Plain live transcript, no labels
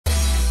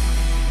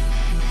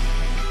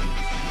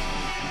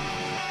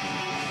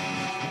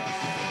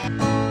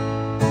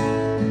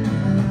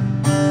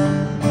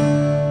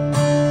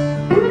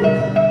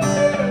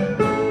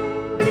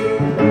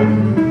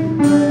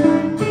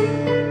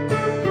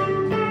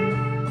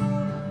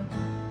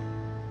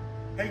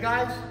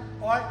guys,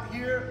 Art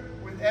here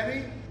with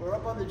Emmy. We're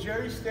up on the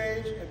Jerry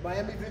stage at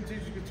Miami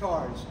Vintage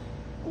Guitars.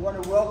 I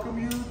want to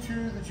welcome you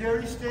to the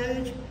Jerry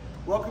stage,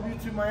 welcome you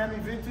to Miami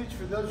Vintage.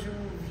 For those of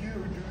you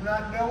who do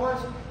not know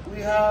us, we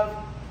have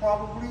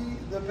probably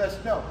the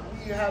best, no,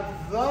 we have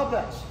the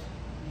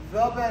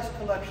best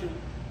collection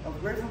of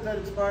Grateful Dead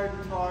inspired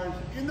guitars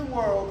in the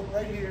world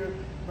right here,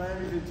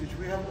 Miami Vintage.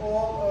 We have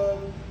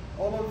all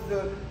of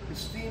the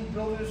esteemed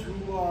builders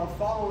who are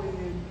following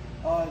in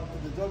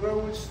the Doug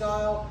Irwin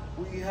style.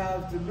 We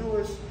have the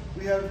Lewis,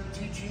 we have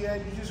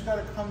TGN. You just got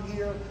to come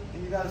here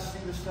and you got to see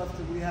the stuff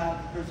that we have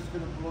because it's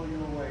going to blow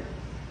you away.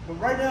 But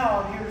right now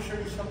I'm here to show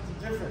you something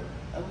different.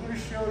 I'm going to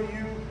show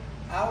you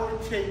our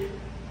take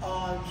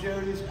on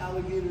Jerry's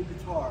Alligator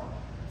guitar.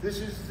 This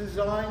is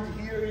designed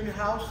here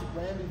in-house at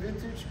Miami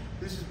Vintage.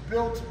 This is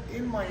built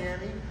in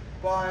Miami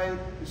by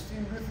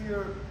esteemed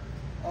luthier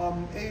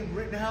Abe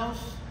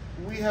Rittenhouse.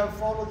 We have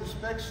followed the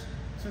specs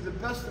to the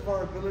best of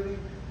our ability.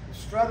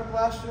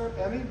 Stratocaster,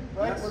 Emmy,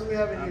 right? Yes, what do we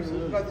have in here?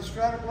 We've got the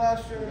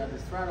Stratocaster. We've got the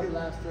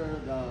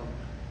Stratocaster,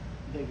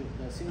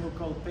 the single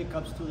coil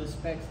pickups to the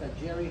specs that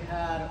Jerry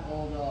had.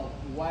 All the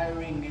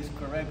wiring is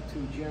correct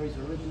to Jerry's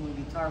original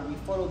guitar. We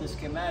follow the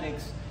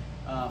schematics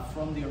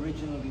from the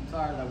original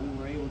guitar that we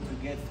were able to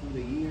get through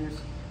the years.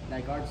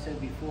 Like Art said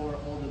before,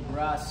 all the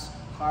brass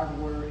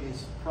hardware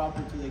is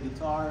proper to the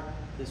guitar.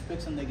 The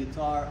specs on the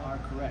guitar are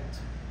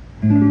correct.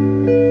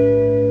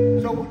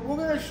 So we're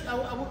gonna.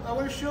 I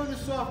want to show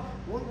this off.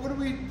 What are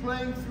we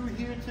playing through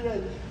here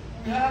today?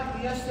 We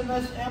have the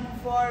SMS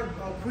amplifier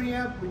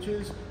preamp, which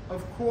is,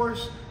 of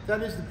course,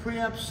 that is the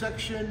preamp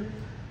section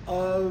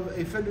of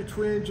a Fender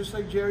Twin, just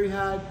like Jerry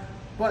had.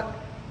 But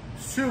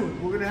soon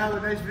we're gonna have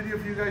a nice video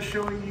for you guys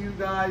showing you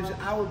guys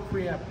our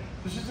preamp.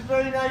 This is a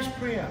very nice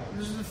preamp.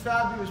 This is a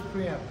fabulous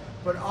preamp,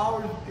 but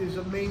ours is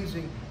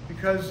amazing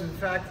because of the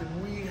fact that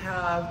we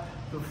have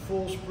the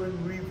full spring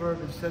reverb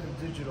instead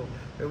of digital.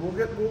 And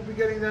we'll be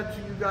getting that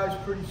to you guys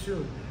pretty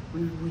soon.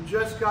 We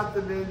just got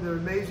them in. They're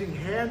amazing,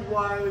 hand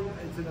wired.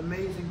 It's an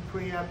amazing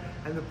preamp,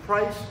 and the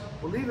price,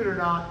 believe it or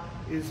not,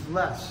 is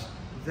less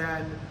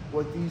than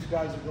what these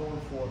guys are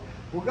going for.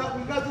 We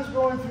got this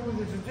going through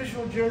the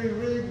traditional Jerry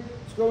rig.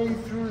 It's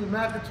going through the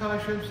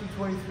Macintosh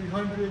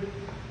MC2300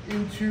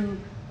 into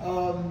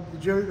the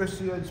Jerry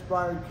Garcia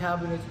inspired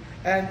cabinets.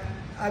 And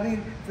I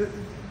mean,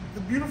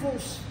 the beautiful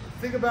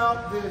thing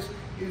about this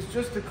is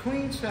just the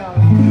clean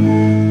sound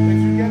that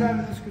you get out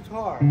of this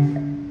guitar.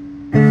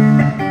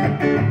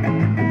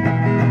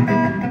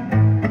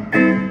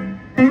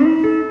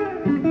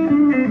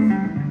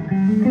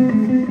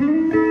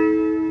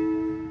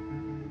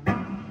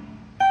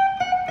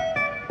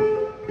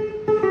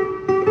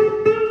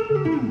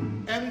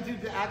 Emmy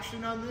did the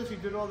action on this. He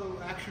did all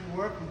the action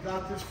work. We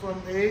got this from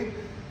Abe,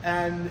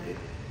 and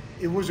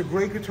it was a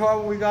great guitar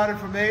when we got it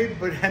from Abe,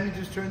 but Emmy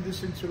just turned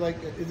this into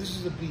like, this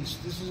is a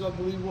beast. This is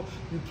unbelievable.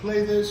 You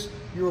play this,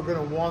 you are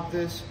gonna want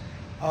this.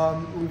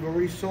 We've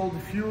already sold a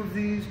few of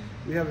these.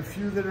 We have a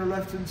few that are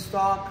left in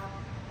stock.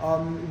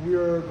 We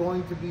are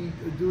going to be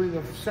doing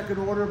a second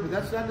order, but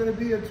that's not gonna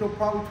be until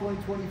probably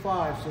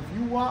 2025. So if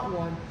you want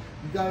one,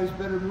 you guys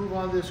better move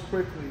on this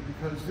quickly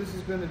because this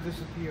is gonna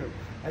disappear.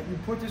 You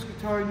put this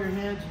guitar in your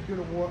hands, you're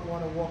gonna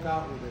wanna walk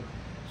out with it.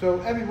 So,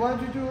 Emmy, why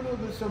don't you do a little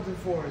bit of something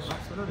for us?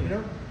 Absolutely. You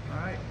know? All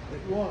right.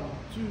 1,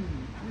 2,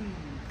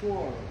 3,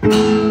 4.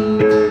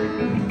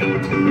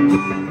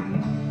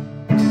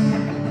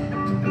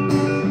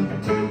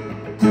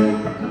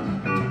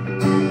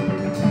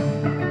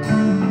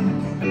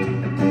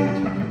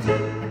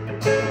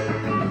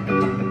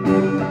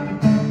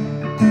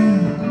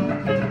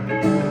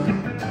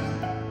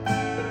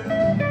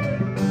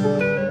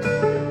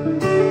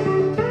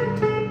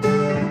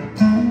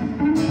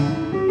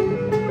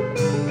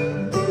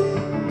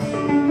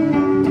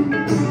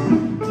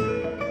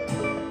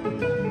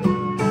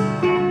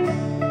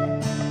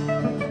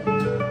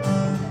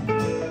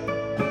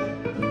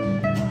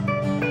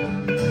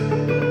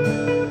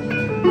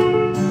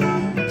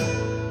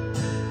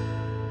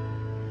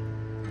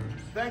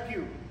 Thank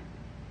you.